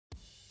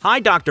Hi,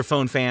 Dr.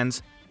 Phone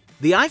fans.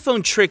 The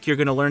iPhone trick you're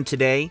going to learn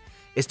today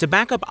is to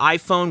back up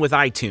iPhone with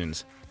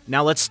iTunes.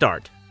 Now let's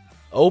start.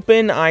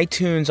 Open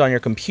iTunes on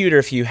your computer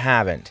if you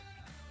haven't.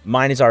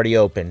 Mine is already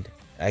opened.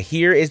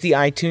 Here is the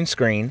iTunes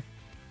screen.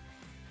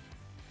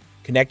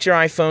 Connect your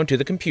iPhone to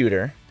the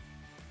computer.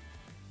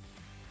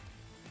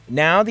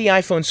 Now the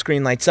iPhone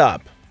screen lights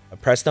up.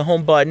 Press the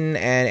home button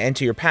and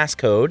enter your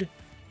passcode.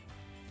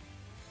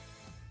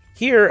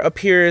 Here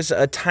appears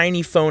a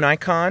tiny phone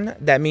icon.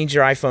 That means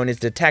your iPhone is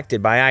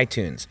detected by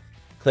iTunes.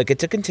 Click it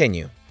to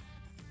continue.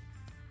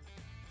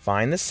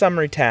 Find the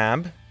Summary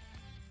tab.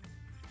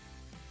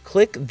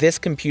 Click this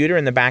computer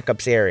in the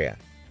Backups area.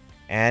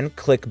 And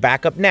click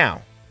Backup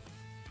Now.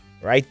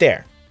 Right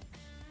there.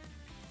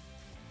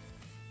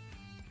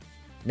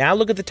 Now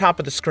look at the top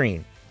of the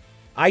screen.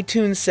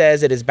 iTunes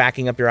says it is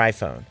backing up your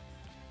iPhone.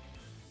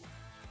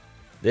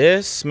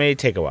 This may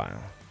take a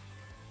while.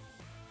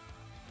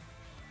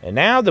 And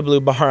now the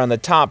blue bar on the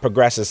top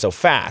progresses so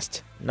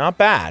fast. Not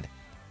bad.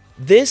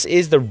 This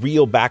is the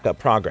real backup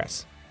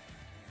progress.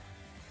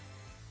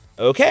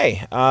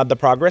 Okay, the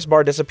progress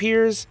bar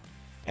disappears,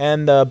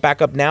 and the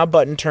Backup Now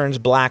button turns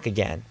black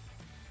again.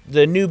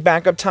 The new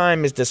backup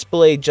time is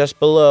displayed just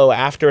below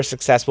after a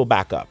successful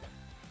backup.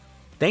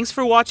 Thanks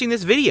for watching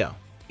this video.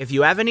 If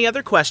you have any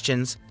other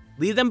questions,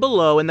 leave them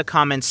below in the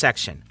comments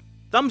section.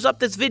 Thumbs up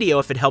this video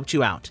if it helped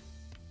you out.